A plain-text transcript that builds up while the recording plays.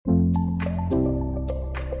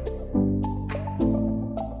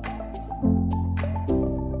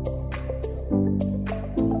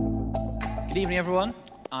Good evening, everyone.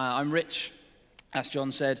 I'm Rich, as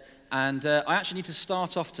John said, and I actually need to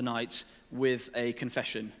start off tonight with a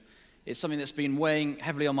confession. It's something that's been weighing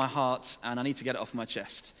heavily on my heart, and I need to get it off my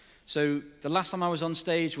chest. So the last time I was on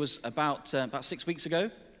stage was about 6 weeks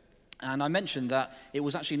ago, and I mentioned that it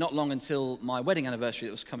was actually not long until my wedding anniversary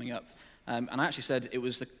that was coming up, and I actually said it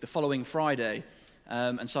was the following Friday.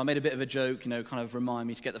 And so I made a bit of a joke, kind of remind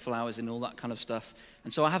me to get the flowers and all that kind of stuff.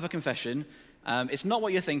 And so I have a confession. It's not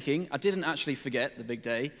what you're thinking. I didn't actually forget the big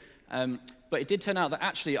day. But it did turn out that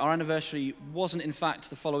actually our anniversary wasn't in fact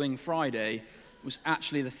the following Friday. It was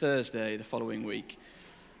actually the Thursday the following week.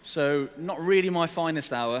 So not really my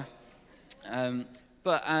finest hour.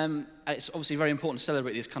 But it's obviously very important to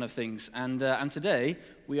celebrate these kind of things. And today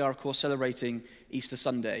we are, of course, celebrating Easter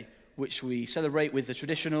Sunday, which we celebrate with the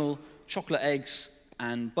traditional chocolate eggs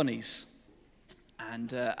and bunnies.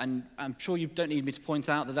 And I'm sure you don't need me to point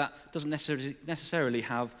out that that doesn't necessarily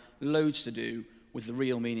have loads to do with the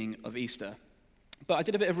real meaning of Easter. But I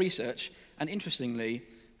did a bit of research, and interestingly,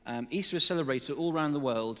 Easter is celebrated all around the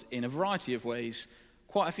world in a variety of ways,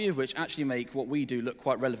 quite a few of which actually make what we do look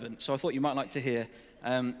quite relevant. So I thought you might like to hear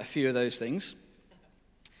a few of those things.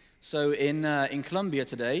 So in Colombia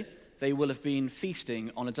today, they will have been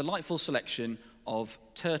feasting on a delightful selection of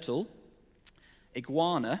turtle,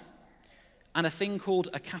 iguana, and a thing called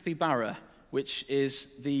a capybara, which is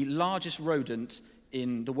the largest rodent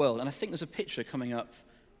in the world. And I think there's a picture coming up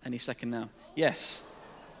any second now. Yes.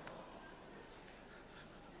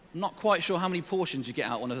 Not quite sure how many portions you get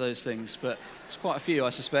out one of those things, but it's quite a few, I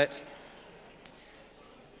suspect.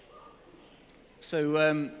 So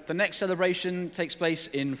the next celebration takes place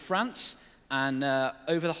in France, and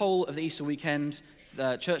over the whole of the Easter weekend,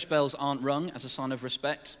 the church bells aren't rung as a sign of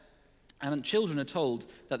respect. And children are told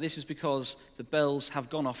that this is because the bells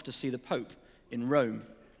have gone off to see the Pope in Rome.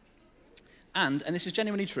 And this is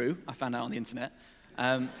genuinely true, I found out on the internet.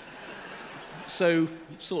 So,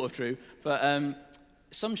 sort of true. But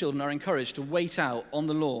some children are encouraged to wait out on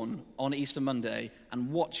the lawn on Easter Monday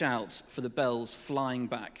and watch out for the bells flying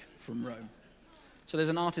back from Rome. So there's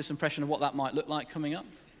an artist's impression of what that might look like coming up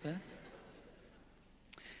there.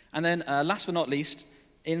 And then, last but not least,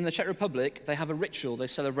 in the Czech Republic, they have a ritual they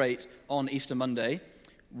celebrate on Easter Monday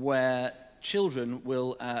where children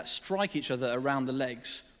will strike each other around the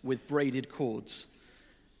legs with braided cords.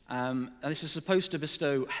 And this is supposed to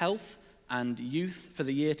bestow health and youth for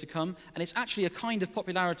the year to come. And it's actually a kind of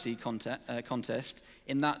popularity contest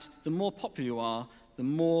in that the more popular you are, the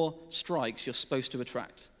more strikes you're supposed to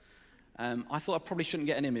attract. I thought I probably shouldn't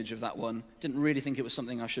get an image of that one. Didn't really think it was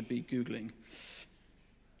something I should be Googling.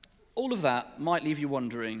 All of that might leave you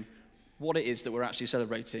wondering what it is that we're actually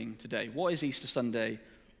celebrating today. What is Easter Sunday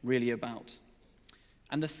really about?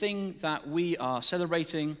 And the thing that we are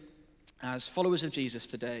celebrating as followers of Jesus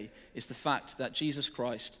today is the fact that Jesus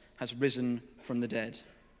Christ has risen from the dead.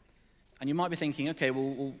 And you might be thinking, okay,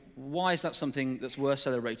 well, why is that something that's worth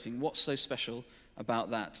celebrating? What's so special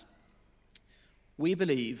about that? We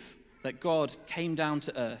believe that God came down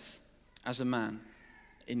to earth as a man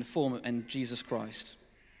in the form of Jesus Christ.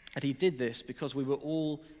 And he did this because we were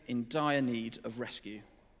all in dire need of rescue.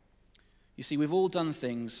 You see, we've all done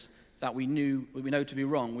things that we know to be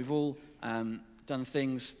wrong. We've all done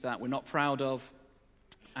things that we're not proud of,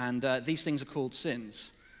 and these things are called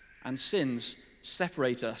sins. And sins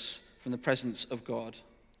separate us from the presence of God.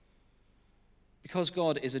 Because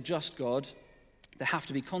God is a just God, there have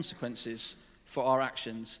to be consequences for our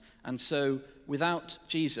actions. And so, without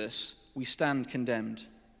Jesus, we stand condemned.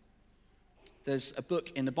 There's a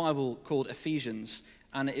book in the Bible called Ephesians,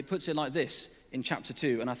 and it puts it like this in chapter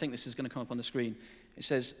 2, and I think this is going to come up on the screen. It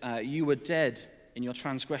says, you were dead in your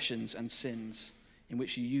transgressions and sins in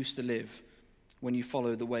which you used to live when you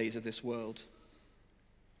followed the ways of this world.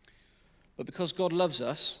 But because God loves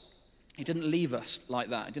us, he didn't leave us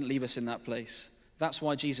like that. He didn't leave us in that place. That's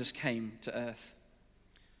why Jesus came to earth.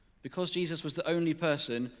 Because Jesus was the only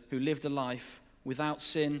person who lived a life without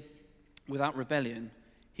sin, without rebellion,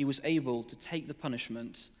 he was able to take the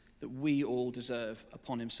punishment that we all deserve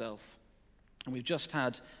upon himself. And we've just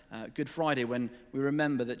had Good Friday when we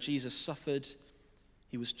remember that Jesus suffered,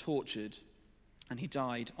 he was tortured, and he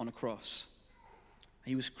died on a cross.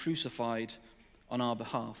 He was crucified on our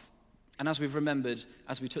behalf. And as we've remembered,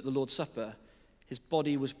 as we took the Lord's Supper, his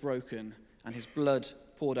body was broken and his blood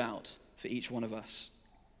poured out for each one of us.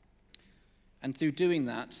 And through doing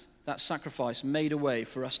that, that sacrifice made a way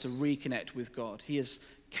for us to reconnect with God. He has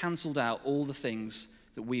cancelled out all the things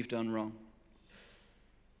that we've done wrong.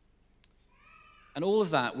 And all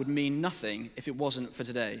of that would mean nothing if it wasn't for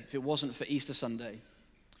today, if it wasn't for Easter Sunday.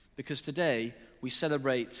 Because today we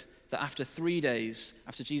celebrate that after 3 days,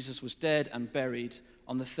 after Jesus was dead and buried,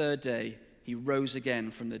 on the third day, he rose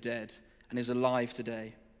again from the dead and is alive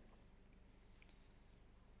today.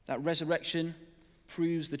 That resurrection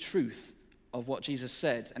proves the truth of what Jesus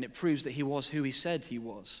said, and it proves that he was who he said he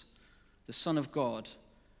was, the Son of God,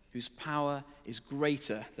 whose power is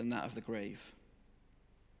greater than that of the grave.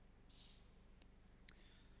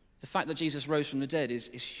 The fact that Jesus rose from the dead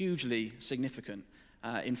is hugely significant.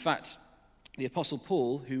 In fact, the Apostle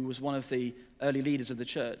Paul, who was one of the early leaders of the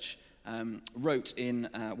church, wrote in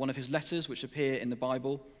one of his letters which appear in the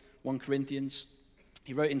Bible, 1 Corinthians,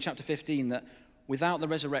 he wrote in chapter 15 that without the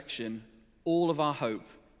resurrection, all of our hope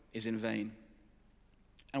is in vain,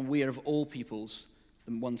 and we are of all peoples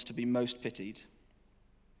the ones to be most pitied.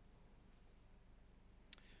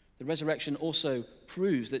 The resurrection also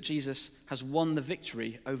proves that Jesus has won the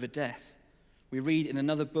victory over death. We read in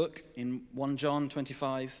another book, in 1 John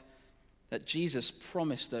 25, that Jesus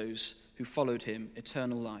promised those who followed him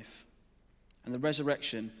eternal life. And the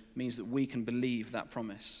resurrection means that we can believe that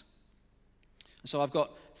promise. And so I've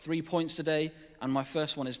got 3 points today, and my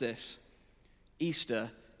first one is this: Easter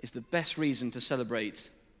is the best reason to celebrate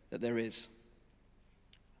that there is.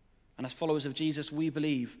 And as followers of Jesus, we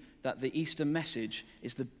believe that the Easter message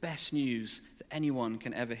is the best news that anyone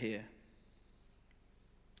can ever hear.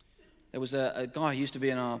 There was a guy who used to be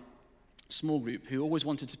in our small group who always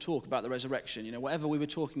wanted to talk about the resurrection. You know, whatever we were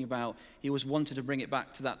talking about, he always wanted to bring it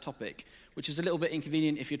back to that topic, which is a little bit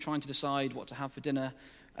inconvenient if you're trying to decide what to have for dinner.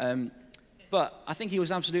 But I think he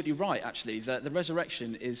was absolutely right, actually, that the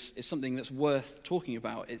resurrection is something that's worth talking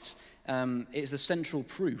about. It's the central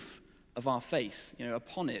proof of our faith. You know,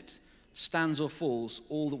 upon it stands or falls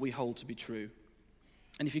all that we hold to be true.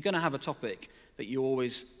 And if you're going to have a topic that you're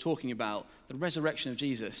always talking about, the resurrection of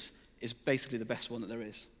Jesus is basically the best one that there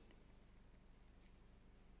is.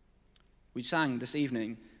 We sang this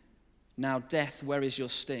evening, "Now death, where is your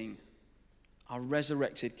sting? Our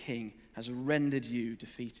resurrected King has rendered you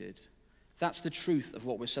defeated." That's the truth of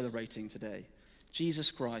what we're celebrating today.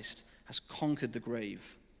 Jesus Christ has conquered the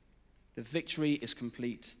grave. The victory is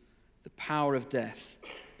complete. The power of death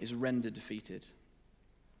is rendered defeated.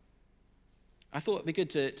 I thought it'd be good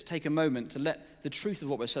to take a moment to let the truth of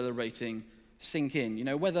what we're celebrating sink in. You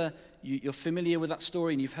know, whether you're familiar with that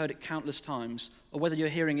story and you've heard it countless times, or whether you're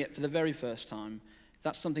hearing it for the very first time,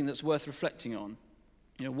 that's something that's worth reflecting on.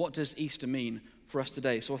 You know, what does Easter mean for us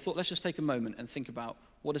today? So I thought let's just take a moment and think about,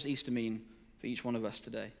 what does Easter mean for each one of us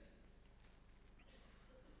today?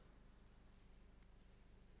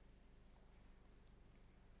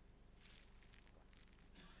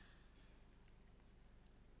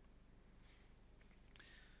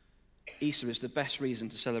 Easter is the best reason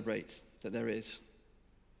to celebrate that there is.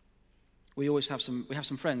 We have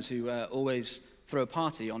some friends who always throw a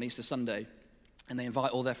party on Easter Sunday, and they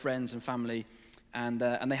invite all their friends and family, and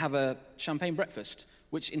they have a champagne breakfast,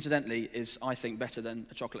 which incidentally is, I think, better than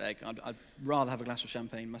a chocolate egg. I'd rather have a glass of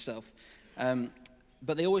champagne myself.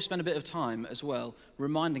 But they always spend a bit of time as well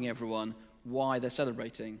reminding everyone why they're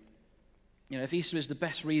celebrating. You know, if Easter is the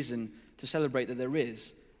best reason to celebrate that there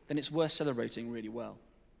is, then it's worth celebrating really well.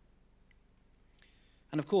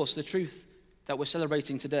 And of course, the truth that we're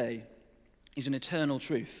celebrating today is an eternal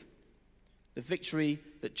truth. The victory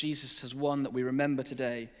that Jesus has won that we remember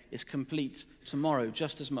today is complete tomorrow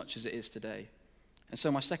just as much as it is today. And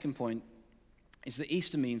so my second point is that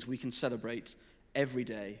Easter means we can celebrate every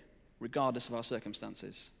day, regardless of our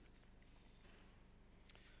circumstances.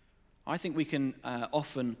 I think we can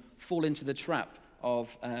often fall into the trap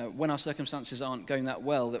of when our circumstances aren't going that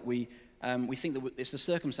well, that we think that it's the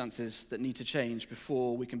circumstances that need to change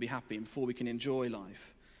before we can be happy and before we can enjoy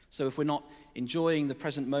life. So if we're not enjoying the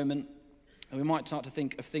present moment, and we might start to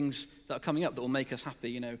think of things that are coming up that will make us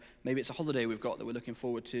happy. You know, maybe it's a holiday we've got that we're looking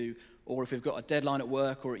forward to, or if we've got a deadline at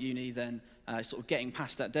work or at uni, then sort of getting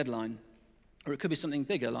past that deadline. Or it could be something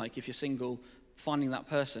bigger, like if you're single, finding that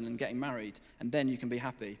person and getting married, and then you can be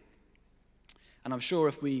happy. And I'm sure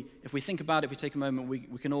if we think about it, if we take a moment,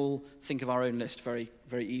 we can all think of our own list very,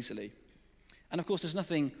 very easily. And of course, there's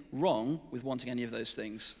nothing wrong with wanting any of those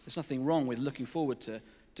things. There's nothing wrong with looking forward to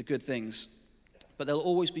good things. But there'll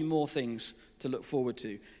always be more things to look forward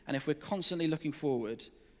to. And if we're constantly looking forward,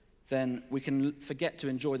 then we can forget to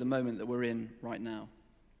enjoy the moment that we're in right now.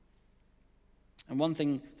 And one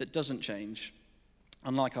thing that doesn't change,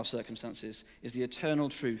 unlike our circumstances, is the eternal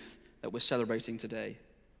truth that we're celebrating today.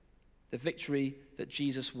 The victory that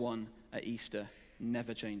Jesus won at Easter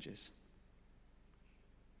never changes.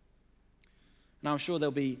 Now, I'm sure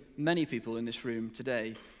there'll be many people in this room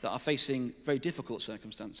today that are facing very difficult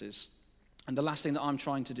circumstances. And the last thing that I'm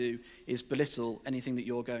trying to do is belittle anything that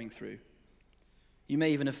you're going through. You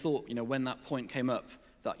may even have thought, when that point came up,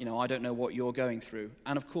 that, I don't know what you're going through.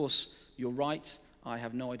 And of course, you're right. I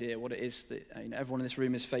have no idea what it is that everyone in this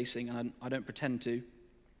room is facing, and I don't pretend to.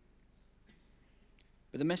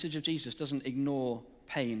 But the message of Jesus doesn't ignore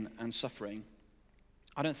pain and suffering.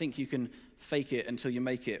 I don't think you can fake it until you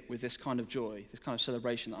make it with this kind of joy, this kind of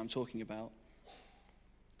celebration that I'm talking about.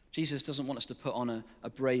 Jesus doesn't want us to put on a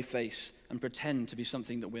brave face and pretend to be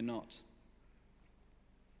something that we're not.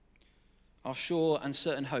 Our sure and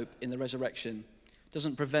certain hope in the resurrection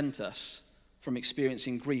doesn't prevent us from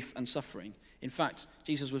experiencing grief and suffering. In fact,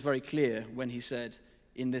 Jesus was very clear when he said,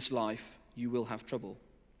 "In this life, you will have trouble."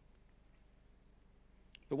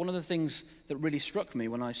 But one of the things that really struck me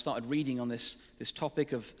when I started reading on this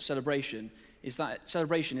topic of celebration is that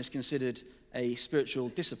celebration is considered a spiritual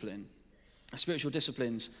discipline. Spiritual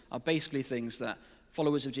disciplines are basically things that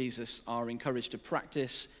followers of Jesus are encouraged to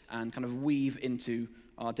practice and kind of weave into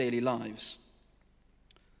our daily lives.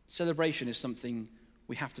 Celebration is something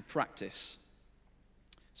we have to practice.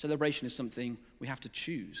 Celebration is something we have to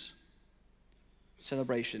choose.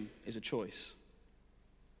 Celebration is a choice.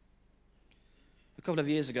 A couple of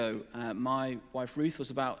years ago, my wife Ruth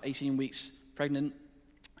was about 18 weeks pregnant,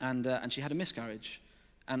 and she had a miscarriage.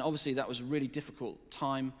 And obviously that was a really difficult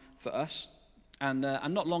time for us. And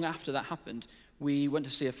not long after that happened, we went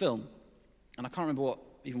to see a film. And I can't remember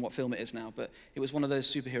what film it is now, but it was one of those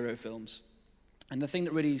superhero films. And the thing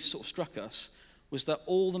that really sort of struck us was that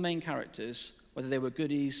all the main characters, whether they were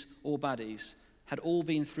goodies or baddies, had all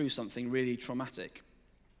been through something really traumatic.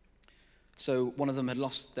 So one of them had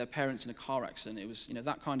lost their parents in a car accident. It was,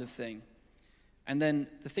 that kind of thing. And then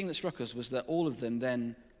the thing that struck us was that all of them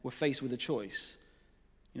then were faced with a choice.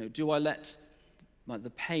 Do I let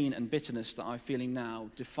the pain and bitterness that I'm feeling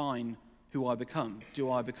now define who I become?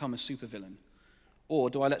 Do I become a supervillain? Or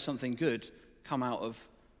do I let something good come out of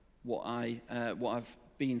what I've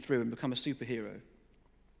been through and become a superhero?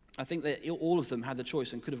 I think that all of them had the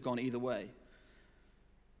choice and could have gone either way.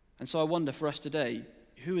 And so I wonder for us today,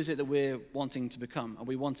 who is it that we're wanting to become? Are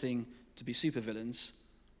we wanting to be supervillains,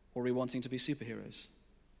 or are we wanting to be superheroes?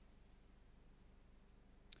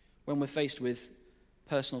 When we're faced with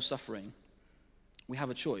personal suffering, we have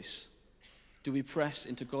a choice. Do we press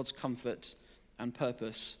into God's comfort and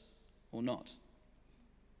purpose or not?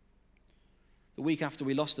 The week after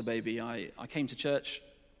we lost the baby, I came to church,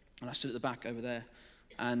 and I stood at the back over there,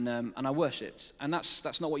 and I worshipped. And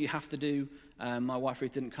that's not what you have to do. My wife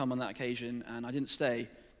Ruth didn't come on that occasion, and I didn't stay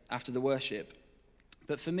after the worship.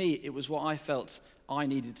 But for me, it was what I felt I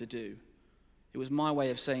needed to do. It was my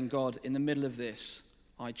way of saying, God, in the middle of this,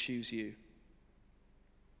 I choose you.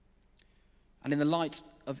 And in the light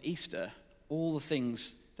of Easter, all the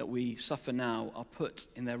things that we suffer now are put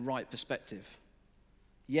in their right perspective.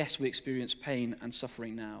 Yes, we experience pain and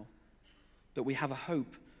suffering now, but we have a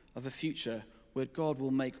hope of a future where God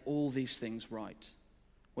will make all these things right,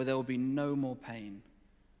 where there will be no more pain,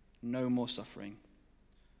 no more suffering,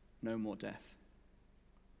 no more death.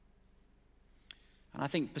 And I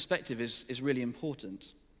think perspective is really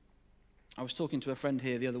important. I was talking to a friend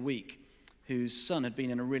here the other week whose son had been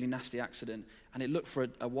in a really nasty accident, and it looked for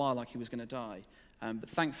a while like he was going to die. But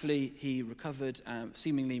thankfully, he recovered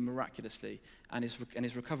seemingly miraculously and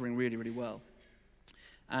is recovering really, really well.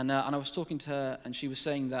 And I was talking to her, and she was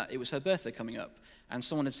saying that it was her birthday coming up, and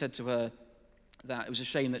someone had said to her that it was a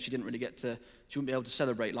shame that she wouldn't be able to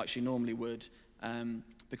celebrate like she normally would,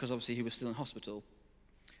 because obviously he was still in hospital.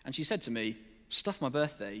 And she said to me, "Stuff my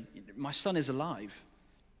birthday, my son is alive."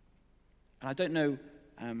 And I don't know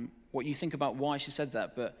what you think about why she said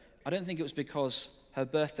that, but I don't think it was because her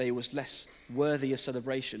birthday was less worthy of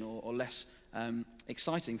celebration or less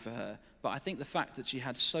exciting for her. But I think the fact that she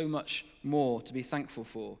had so much more to be thankful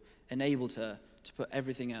for enabled her to put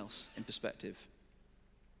everything else in perspective.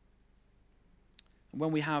 And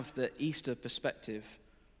when we have the Easter perspective,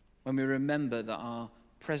 when we remember that our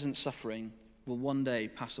present suffering will one day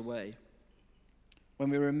pass away,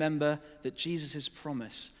 when we remember that Jesus'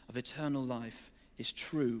 promise of eternal life is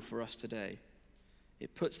true for us today,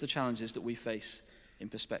 it puts the challenges that we face in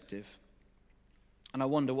perspective. And I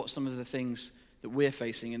wonder what some of the things that we're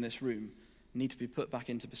facing in this room need to be put back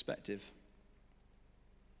into perspective.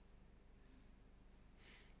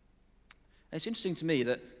 And it's interesting to me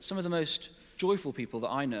that some of the most joyful people that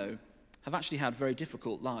I know have actually had very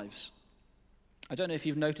difficult lives. I don't know if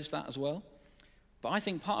you've noticed that as well, but I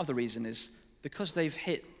think part of the reason is because they've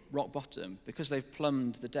hit rock bottom, because they've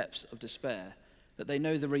plumbed the depths of despair, that they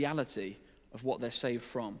know the reality of what they're saved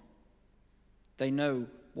from. They know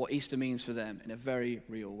what Easter means for them in a very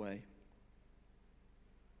real way.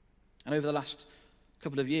 And over the last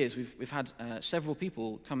couple of years, we've had several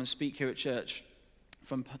people come and speak here at church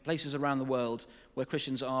from places around the world where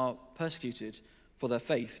Christians are persecuted for their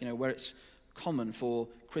faith, where it's common for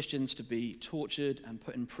Christians to be tortured and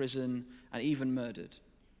put in prison and even murdered.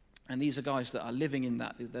 And these are guys that are living in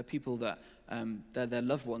that. They're people that, they're their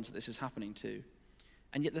loved ones that this is happening to.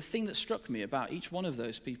 And yet the thing that struck me about each one of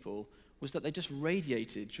those people was that they just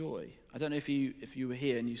radiated joy. I don't know if you were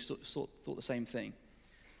here and you thought the same thing.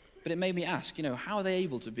 But it made me ask, how are they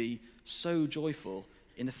able to be so joyful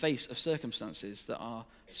in the face of circumstances that are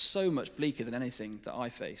so much bleaker than anything that I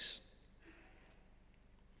face?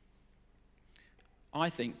 I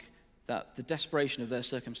think that the desperation of their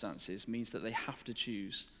circumstances means that they have to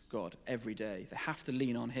choose God every day. They have to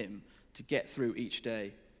lean on him to get through each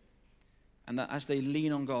day. And that as they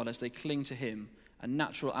lean on God, as they cling to him, a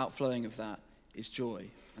natural outflowing of that is joy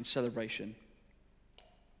and celebration.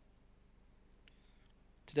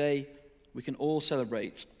 Today, we can all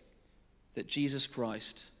celebrate that Jesus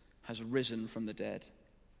Christ has risen from the dead.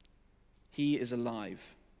 He is alive.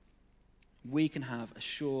 We can have a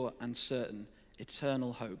sure and certain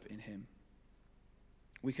eternal hope in him.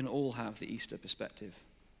 We can all have the Easter perspective.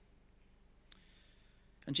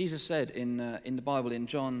 And Jesus said in the Bible, in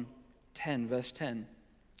John 10, verse 10,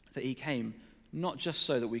 that he came not just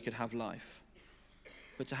so that we could have life,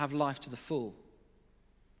 but to have life to the full.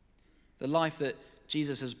 The life that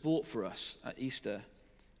Jesus has bought for us at Easter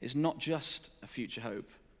is not just a future hope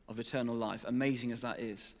of eternal life, amazing as that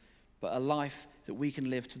is, but a life that we can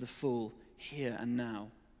live to the full here and now.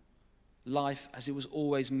 Life as it was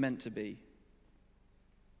always meant to be.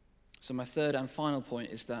 So my third and final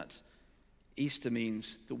point is that Easter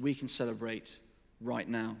means that we can celebrate right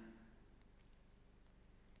now.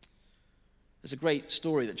 There's a great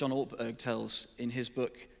story that John Ortberg tells in his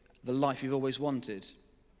book, The Life You've Always Wanted,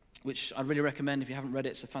 which I really recommend if you haven't read it.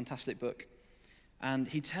 It's a fantastic book. And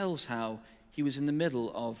he tells how he was in the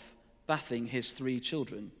middle of bathing his 3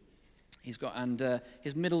 children.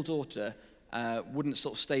 His middle daughter wouldn't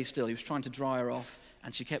sort of stay still. He was trying to dry her off,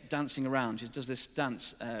 and she kept dancing around. She does this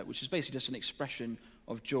dance, which is basically just an expression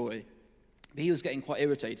of joy. But he was getting quite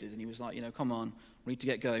irritated, and he was like, come on, we need to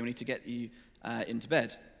get going. We need to get you into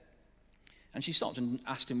bed. And she stopped and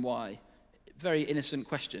asked him why. Very innocent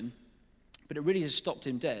question, but it really just stopped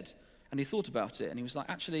him dead. And he thought about it, and he was like,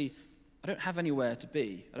 actually, I don't have anywhere to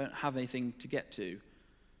be. I don't have anything to get to.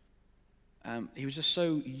 He was just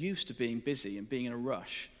so used to being busy and being in a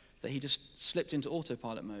rush that he just slipped into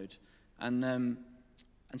autopilot mode. And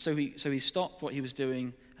so he stopped what he was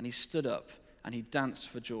doing, and he stood up, and he danced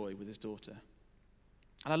for joy with his daughter.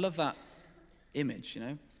 And I love that image,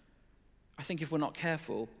 I think if we're not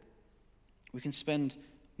careful, we can spend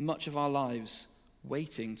much of our lives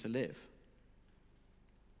waiting to live.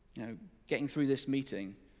 Getting through this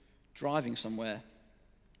meeting, driving somewhere,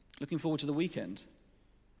 looking forward to the weekend.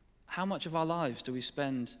 How much of our lives do we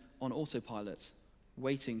spend on autopilot,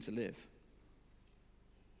 waiting to live?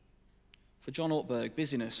 For John Ortberg,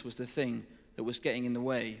 busyness was the thing that was getting in the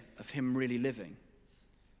way of him really living.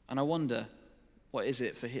 And I wonder, what is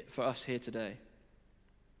it for us here today?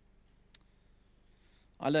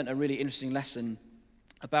 I learned a really interesting lesson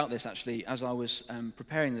about this, actually, as I was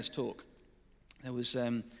preparing this talk. There was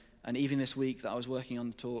an evening this week that I was working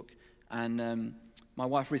on the talk, and my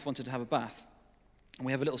wife Ruth wanted to have a bath. And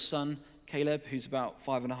we have a little son, Caleb, who's about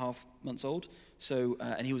 5.5 months old,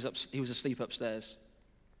 and he was asleep upstairs.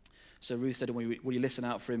 So Ruth said, will you listen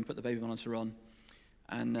out for him, put the baby monitor on?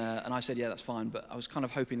 And I said, yeah, that's fine, but I was kind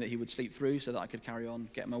of hoping that he would sleep through so that I could carry on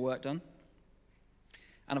getting my work done.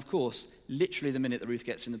 And of course, literally the minute that Ruth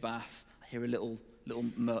gets in the bath, I hear a little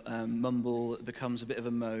mumble, it becomes a bit of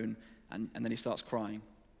a moan, and then he starts crying.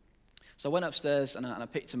 So I went upstairs and I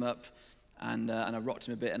picked him up and I rocked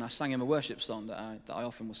him a bit, and I sang him a worship song that I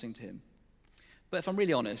often will sing to him. But if I'm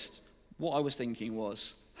really honest, what I was thinking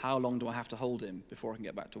was, how long do I have to hold him before I can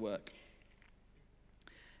get back to work?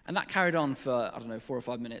 And that carried on for, 4 or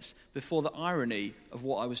 5 minutes before the irony of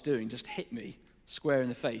what I was doing just hit me square in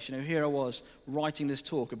the face. Here I was writing this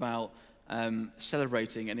talk about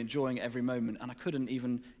celebrating and enjoying every moment, and I couldn't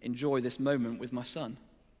even enjoy this moment with my son.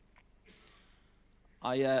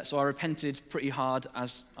 So I repented pretty hard,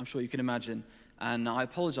 as I'm sure you can imagine, and I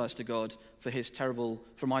apologized to God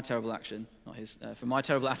for my terrible action, not his, for my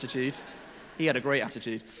terrible attitude. He had a great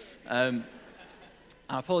attitude. I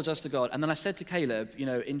apologized to God, and then I said to Caleb,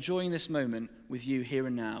 enjoying this moment with you here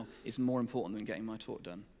and now is more important than getting my talk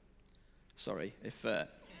done. Sorry,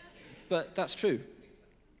 but that's true.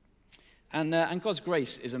 And God's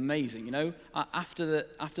grace is amazing. After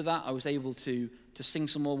that, I was able to sing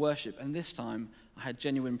some more worship, and this time I had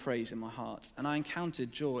genuine praise in my heart, and I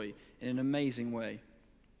encountered joy in an amazing way.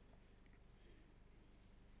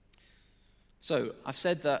 So I've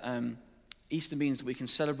said that Easter means that we can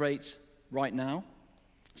celebrate right now.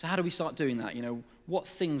 So how do we start doing that? What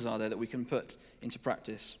things are there that we can put into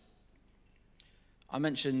practice? I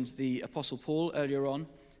mentioned the Apostle Paul earlier on,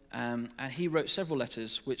 and he wrote several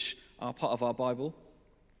letters which are part of our Bible.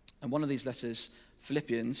 And one of these letters,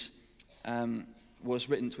 Philippians, which was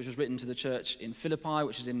written to the church in Philippi,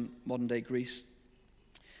 which is in modern-day Greece.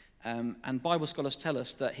 And Bible scholars tell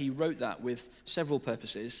us that he wrote that with several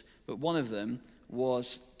purposes, but one of them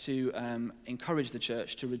was to encourage the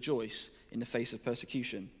church to rejoice in the face of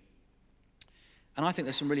persecution. And I think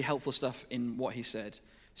there's some really helpful stuff in what he said.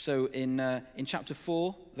 So in chapter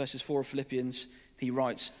 4, verses 4 of Philippians, he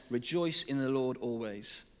writes, "Rejoice in the Lord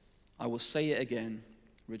always. I will say it again,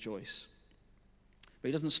 rejoice." But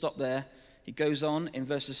he doesn't stop there. He goes on in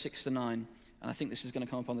verses 6 to 9, and I think this is going to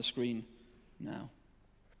come up on the screen now.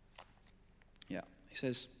 Yeah, he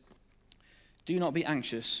says, "Do not be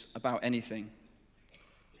anxious about anything,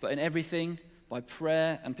 but in everything, by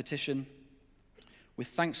prayer and petition, with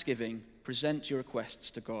thanksgiving, present your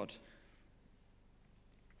requests to God.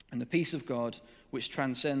 And the peace of God, which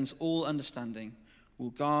transcends all understanding, will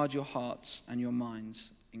guard your hearts and your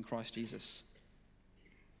minds in Christ Jesus.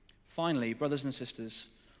 Finally, brothers and sisters,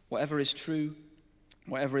 whatever is true,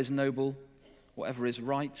 whatever is noble, whatever is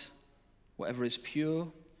right, whatever is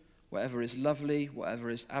pure, whatever is lovely, whatever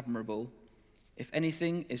is admirable, if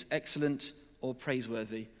anything is excellent or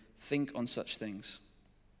praiseworthy, think on such things.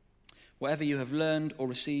 Whatever you have learned or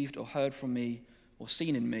received or heard from me or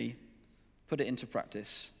seen in me, put it into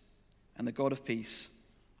practice, and the God of peace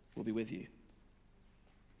will be with you."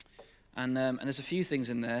 And there's a few things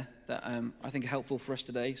in there that I think are helpful for us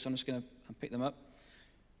today, so I'm just going to pick them up.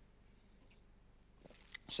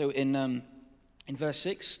 So in verse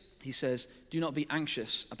 6, he says, "Do not be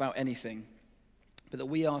anxious about anything, but that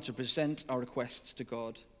we are to present our requests to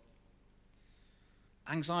God."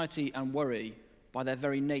 Anxiety and worry, by their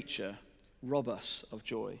very nature, rob us of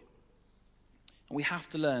joy. And we have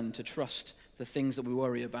to learn to trust the things that we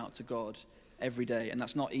worry about to God every day, and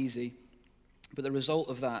that's not easy. But the result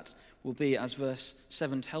of that will be, as verse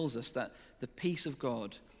 7 tells us, that the peace of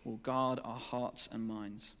God will guard our hearts and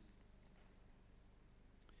minds.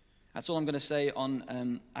 That's all I'm going to say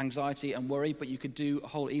on anxiety and worry, but you could do a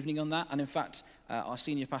whole evening on that. And in fact, our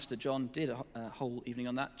senior pastor, John, did a whole evening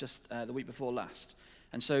on that just the week before last.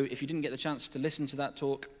 And so if you didn't get the chance to listen to that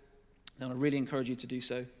talk, then I really encourage you to do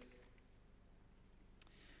so.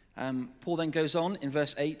 Paul then goes on in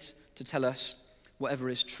verse 8 to tell us whatever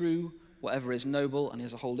is true, whatever is noble, and he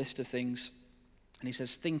has a whole list of things. And he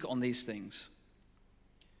says, think on these things.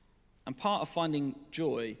 And part of finding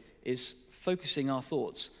joy is focusing our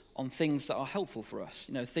thoughts on things that are helpful for us,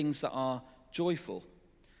 things that are joyful.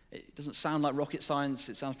 It doesn't sound like rocket science.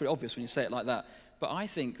 It sounds pretty obvious when you say it like that. But I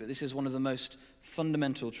think that this is one of the most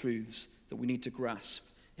fundamental truths that we need to grasp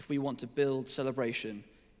if we want to build celebration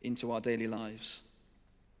into our daily lives.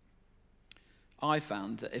 I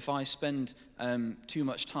found that if I spend too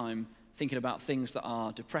much time thinking about things that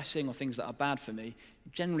are depressing or things that are bad for me,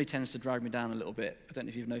 it generally tends to drag me down a little bit. I don't know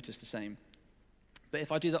if you've noticed the same. But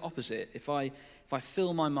if I do the opposite, if I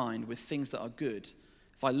fill my mind with things that are good,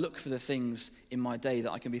 if I look for the things in my day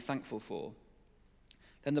that I can be thankful for,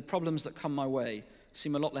 then the problems that come my way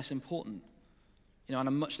seem a lot less important. And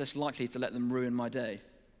I'm much less likely to let them ruin my day.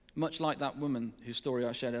 Much like that woman whose story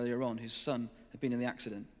I shared earlier on, whose son had been in the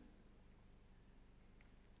accident.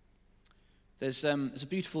 There's a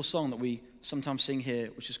beautiful song that we sometimes sing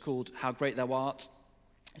here, which is called "How Great Thou Art."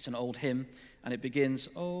 It's an old hymn, and it begins,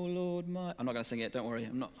 "Oh Lord my..." I'm not going to sing it. Don't worry.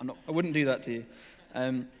 I wouldn't do that to you.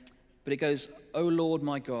 But it goes, "Oh Lord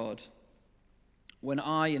my God, when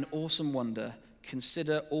I in awesome wonder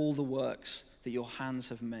consider all the works that your hands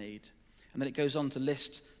have made." And then it goes on to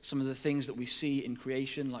list some of the things that we see in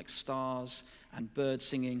creation, like stars and birds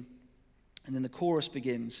singing. And then the chorus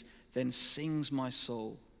begins, "Then sings my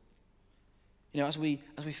soul." As we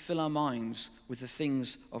fill our minds with the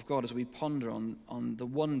things of God, as we ponder on the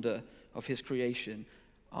wonder of his creation,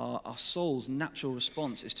 our soul's natural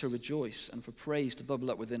response is to rejoice and for praise to bubble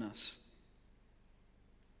up within us.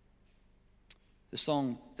 The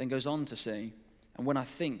song then goes on to say, "And when I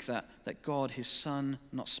think that God, his son,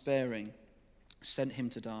 not sparing, sent him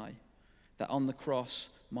to die, that on the cross,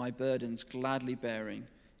 my burdens gladly bearing,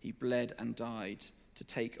 he bled and died to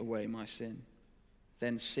take away my sin,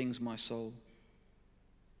 then sings my soul."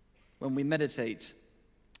 When we meditate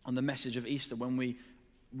on the message of Easter, when we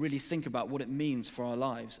really think about what it means for our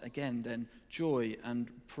lives, again, then joy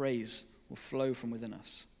and praise will flow from within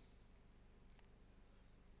us.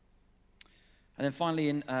 And then finally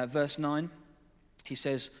in verse 9, he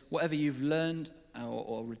says, "Whatever you've learned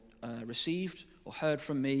or received or heard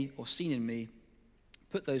from me or seen in me,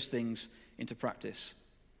 put those things into practice.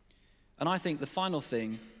 And I think the final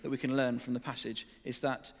thing that we can learn from the passage is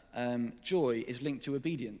that joy is linked to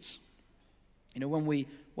obedience. You know, when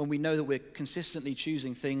we know that we're consistently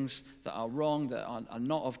choosing things that are wrong, that are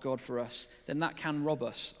not of God for us, then that can rob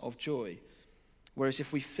us of joy. Whereas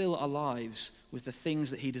if we fill our lives with the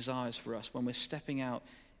things that he desires for us, when we're stepping out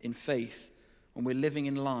in faith, when we're living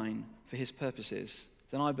in line for his purposes,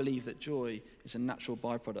 then I believe that joy is a natural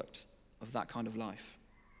byproduct of that kind of life.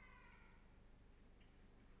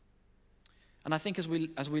 And I think as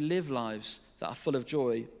we live lives that are full of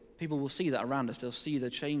joy, people will see that around us. They'll see the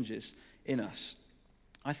changes in us.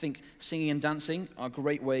 I think singing and dancing are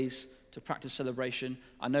great ways to practice celebration.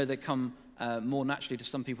 I know they come more naturally to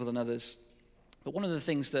some people than others. But one of the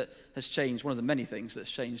things that has changed, one of the many things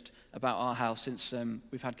that's changed about our house since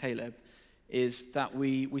we've had Caleb, is that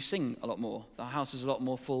we sing a lot more. Our house is a lot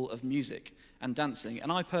more full of music and dancing.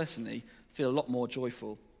 And I personally feel a lot more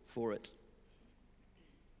joyful for it.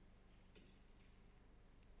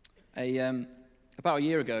 About a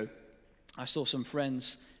year ago, I saw some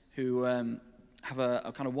friends who have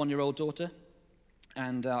a kind of 1-year-old daughter,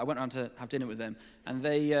 and I went around to have dinner with them. And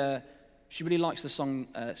she really likes the song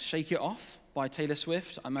 "Shake It Off" by Taylor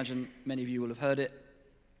Swift. I imagine many of you will have heard it.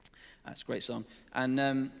 It's a great song. And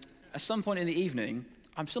at some point in the evening,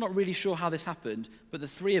 I'm still not really sure how this happened, but the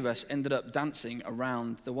three of us ended up dancing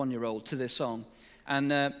around the 1-year-old to this song.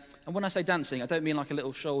 And when I say dancing, I don't mean like a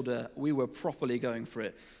little shoulder. We were properly going for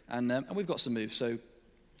it. And we've got some moves, so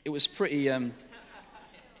it was pretty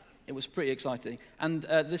exciting. And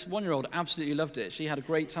this 1-year-old absolutely loved it. She had a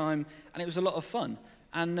great time, and it was a lot of fun.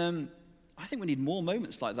 And I think we need more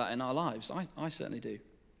moments like that in our lives. I certainly do.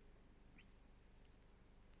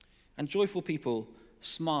 And joyful people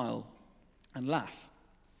smile and laugh.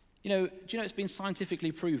 Do you know it's been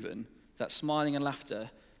scientifically proven that smiling and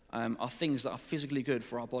laughter are things that are physically good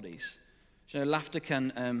for our bodies. Do you know, laughter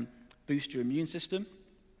can boost your immune system,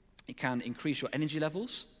 it can increase your energy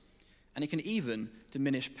levels, and it can even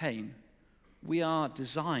diminish pain. We are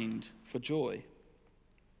designed for joy.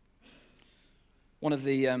 One of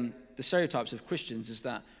the stereotypes of Christians is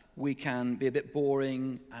that we can be a bit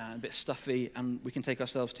boring and a bit stuffy, and we can take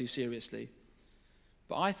ourselves too seriously.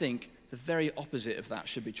 But I think the very opposite of that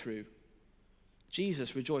should be true.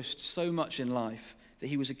 Jesus rejoiced so much in life that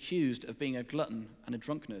he was accused of being a glutton and a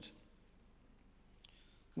drunkard.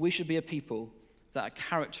 We should be a people that are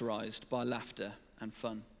characterized by laughter and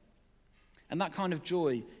fun. And that kind of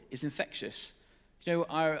joy is infectious.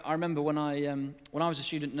 I remember when I was a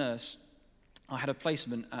student nurse, I had a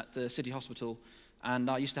placement at the city hospital, and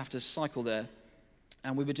I used to have to cycle there.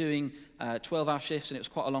 And we were doing 12-hour shifts, and it was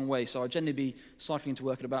quite a long way, so I'd generally be cycling to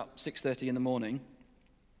work at about 6:30 in the morning.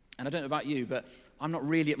 And I don't know about you, but I'm not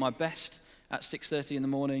really at my best at 6:30 in the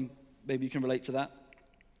morning. Maybe you can relate to that.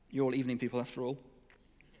 You're all evening people after all.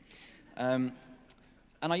 And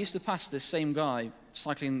I used to pass this same guy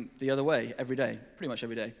cycling the other way every day, pretty much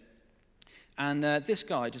every day. And this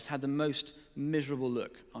guy just had the most miserable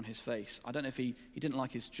look on his face. I don't know if he didn't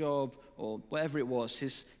like his job or whatever it was.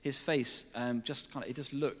 His face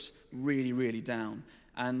just looked really, really down.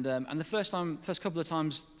 And the first couple of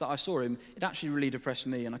times that I saw him, it actually really depressed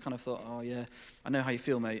me. And I kind of thought, oh yeah, I know how you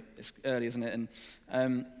feel, mate. It's early, isn't it?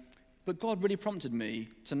 And but God really prompted me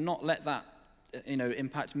to not let that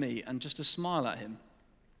impact me, and just to smile at him.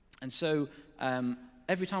 And so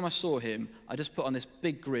every time I saw him, I just put on this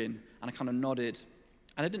big grin, and I kind of nodded.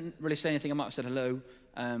 And I didn't really say anything. I might have said hello,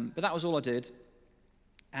 but that was all I did.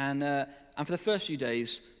 And for the first few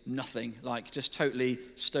days, nothing, like just totally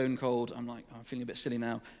stone cold. I'm like, I'm feeling a bit silly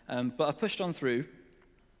now. But I pushed on through,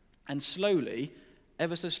 and slowly,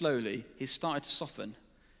 ever so slowly, he started to soften,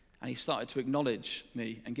 and he started to acknowledge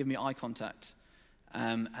me and give me eye contact.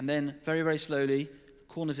 And then very, very slowly,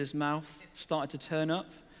 the corner of his mouth started to turn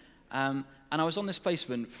up. And I was on this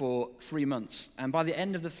placement for 3 months. And by the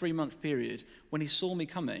end of the 3-month period, when he saw me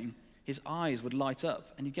coming, his eyes would light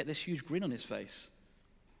up, and he'd get this huge grin on his face.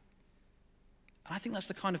 And I think that's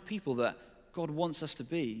the kind of people that God wants us to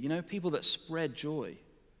be. People that spread joy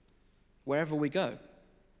wherever we go.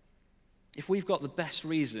 If we've got the best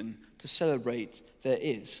reason to celebrate there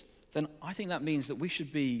is, then I think that means that we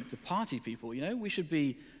should be the party people. We should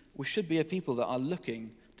be a people that are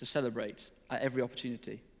looking to celebrate at every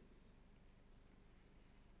opportunity.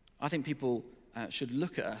 I think people should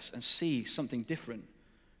look at us and see something different.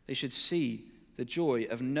 They should see the joy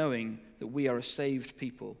of knowing that we are a saved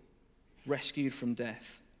people, rescued from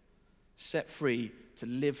death, set free to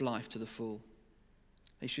live life to the full.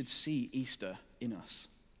 They should see Easter in us.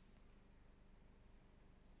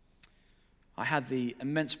 I had the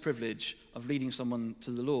immense privilege of leading someone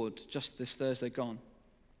to the Lord just this Thursday gone.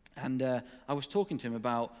 And I was talking to him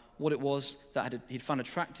about what it was that he'd found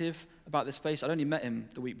attractive about this place. I'd only met him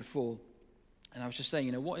the week before. And I was just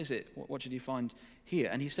saying, what is it? What did you find here?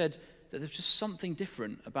 And he said that there was just something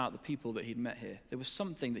different about the people that he'd met here. There was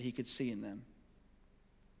something that he could see in them.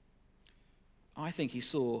 I think he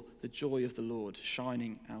saw the joy of the Lord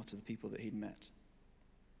shining out of the people that he'd met.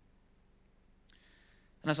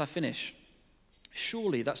 And as I finish,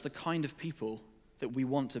 surely that's the kind of people that we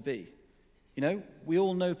want to be. We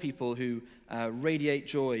all know people who radiate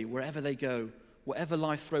joy wherever they go, whatever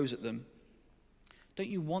life throws at them. Don't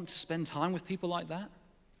you want to spend time with people like that?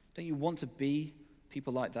 Don't you want to be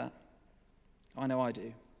people like that? I know I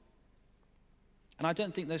do. And I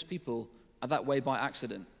don't think those people are that way by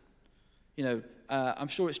accident. I'm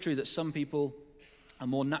sure it's true that some people are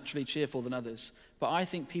more naturally cheerful than others, but I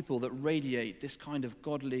think people that radiate this kind of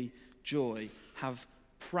godly joy have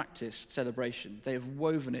practiced celebration. They have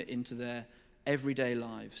woven it into their everyday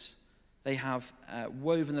lives. They have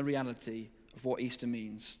woven the reality of what Easter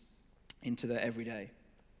means into their everyday.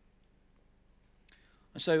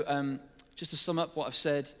 And so, just to sum up what I've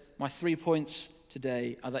said, my 3 points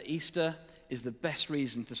today are that Easter is the best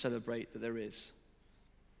reason to celebrate that there is.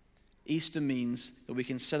 Easter means that we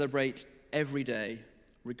can celebrate every day,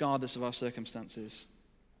 regardless of our circumstances.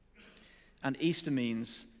 And Easter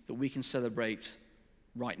means that we can celebrate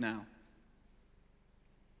right now.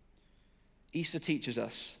 Easter teaches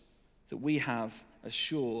us that we have a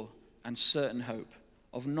sure and certain hope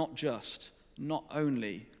of not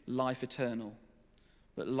only life eternal,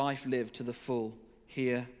 but life lived to the full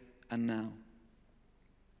here and now.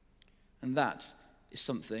 And that is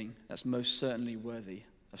something that's most certainly worthy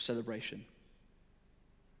of celebration.